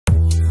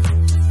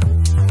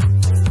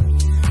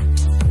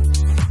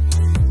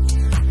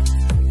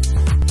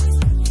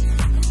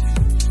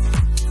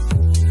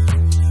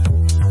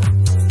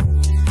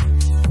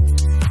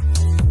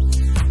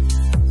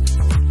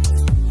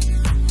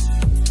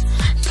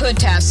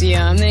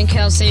Potassium and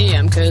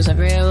calcium, 'cause I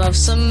really love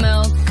some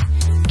milk.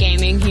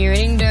 Gaming here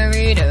eating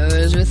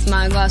Doritos with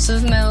my glass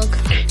of milk.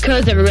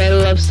 'Cause everybody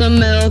loves some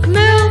milk.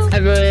 Milk.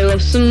 Everybody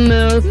loves some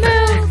milk.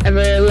 Milk.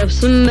 Everybody loves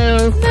some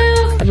milk.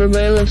 Milk.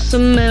 Everybody loves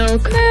some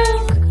milk.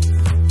 Milk.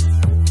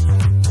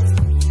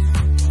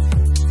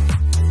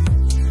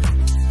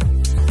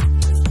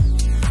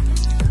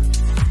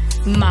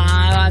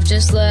 My life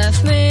just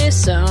left me,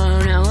 so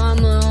now I'm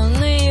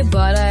lonely.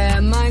 But I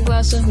have my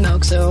glass of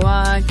milk so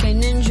I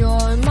can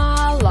enjoy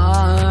my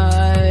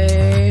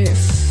life.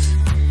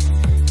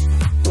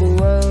 Whoa,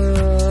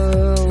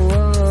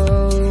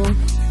 whoa.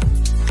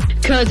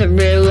 'Cause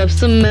everybody loves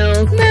some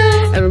milk.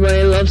 Milk.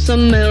 Everybody loves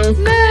some milk.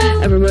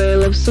 Milk. Everybody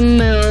loves some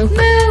milk.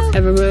 Milk.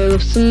 Everybody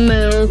loves some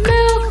milk.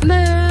 Milk.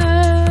 Milk.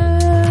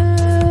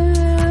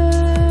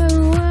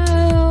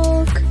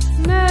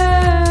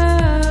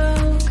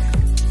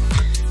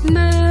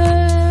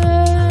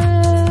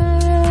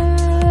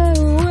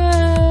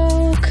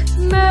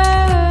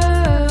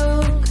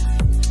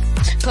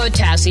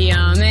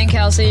 Potassium and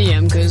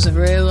calcium, 'cause I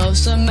really love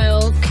some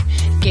milk.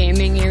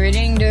 Gaming here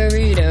eating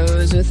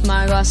Doritos with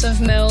my glass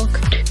of milk.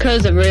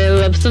 'Cause I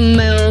really love some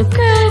milk.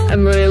 I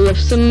really love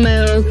some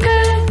milk.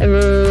 I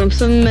really love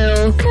some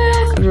milk.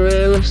 I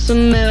really love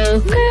some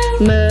milk.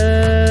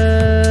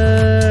 Milk.